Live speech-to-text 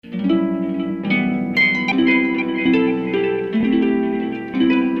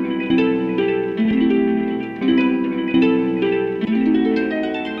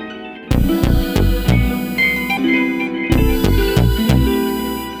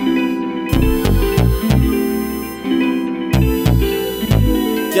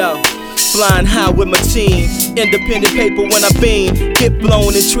flying high with my team. Independent paper when I beam. Get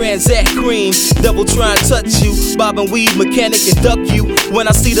blown and transact cream. Devil try and touch you. Bob and weed mechanic and duck you. When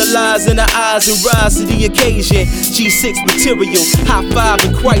I see the lies in the eyes and rise to the occasion. G6 material. High five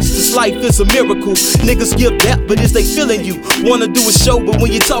in Christ. This life is a miracle. Niggas give that, but is they feeling you? Wanna do a show, but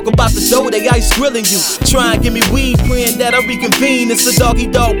when you talk about the dough, they ice grilling you. Try and give me weed, praying that I reconvene. It's a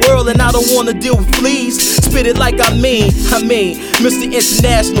doggy-dog world and I don't wanna deal with fleas. Spit it like I mean, Mr.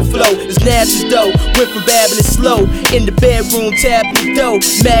 International flow is natural dough. Went from babbling slow, in the bedroom tapping the dough.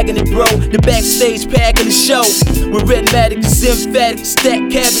 Magging it bro, the backstage packing the show. With Redmatic, it's emphatic, stack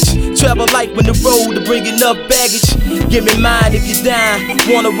cabbage. Travel light when the road to bring enough baggage. Give me mine if you're dying.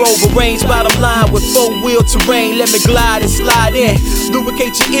 Wanna roll the range, bottom line with 4-wheel terrain. Let me glide and slide in.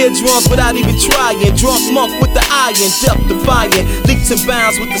 Lubricate your eardrums without even trying. Drunk monk with the iron, depth defying. Leaps and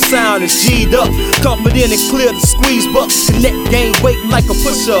bounds with the sound is G'd up. Confident and clear the squeeze bucks. Connect gain weight like a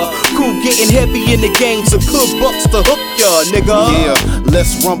pusher. Crew getting heavy in the game, so good bucks to hook ya, nigga. Yeah,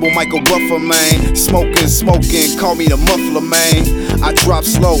 let's rumble Michael Buffer, man. Smoking, call me the muffler, man. I drop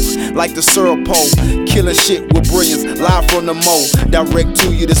slow like the syrup pole. Killing shit with brilliance, live from the mo. Direct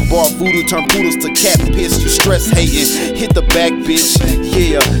to you, this bar voodoo turn poodles to cat piss. You stress hating, hit the back, bitch.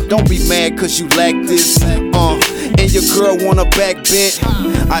 Yeah, don't be mad cause you lack this. And your girl want a back bent.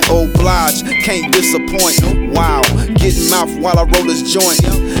 I oblige, can't disappoint. Wow, getting mouth while I roll this joint.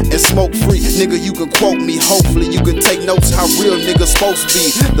 And smoke free, nigga, you can quote me. Hopefully you can take notes how real niggas supposed to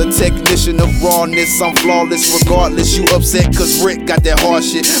be. The technician of rawness, I'm flawless regardless. You upset cause Rick got that hard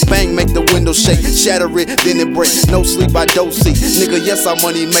shit. Bang, make the window shake, shatter it, then it break. No sleep, I don't see. Nigga, yes, I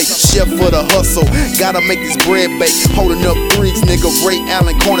money make. Chef for the hustle, gotta make this bread bake. Holding up threes, nigga, Ray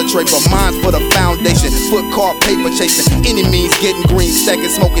Allen corner tray. But mine's for the foundation, foot car paper chasing. Any means getting green, stacking,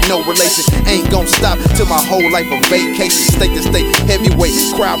 smoking, no relation. Ain't gon' stop till my whole life a vacation. State to state, heavyweight,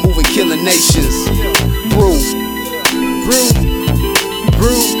 crowd moving, killing nations. Brew.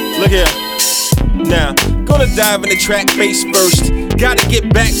 Look here. Now, gonna dive in the track bass first. Gotta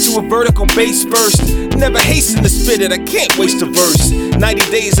get back to a vertical bass first. Never hasten to spit it, I can't waste a verse.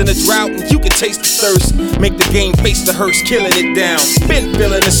 90 days in a drought and you can taste the thirst. Make the game face the hearse, killing it down. Been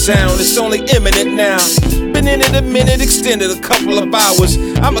feeling the sound, it's only imminent now. Been in it a minute, extended a couple of hours.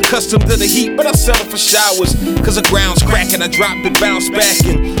 I'm accustomed to the heat, but I settle for showers. Cause the ground's cracking, I dropped it, bounced back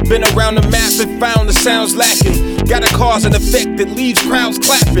and been around the map and found the sounds lacking. Got a cause and effect that leaves crowds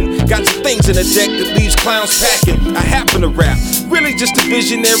clapping. Got some things in the deck that leaves clowns packing. I happen to rap, really just a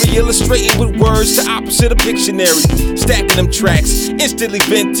visionary, illustrating with words the opposite of Pictionary. Stacking them tracks, instantly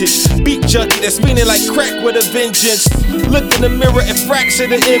vintage. Beat junkie that's meaning like crack with a vengeance. Look in the mirror and fracture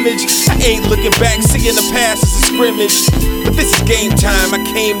the image. I ain't looking back, seeing the past as a scrimmage. But this is game time, I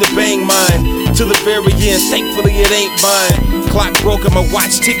came to bang mine. To the very end, thankfully it ain't mine. Clock broke and my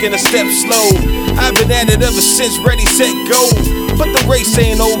watch ticking a step slow. I've been at it ever since, ready, set, go. But the race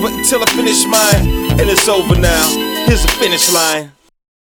ain't over until I finish mine. And it's over now, here's the finish line.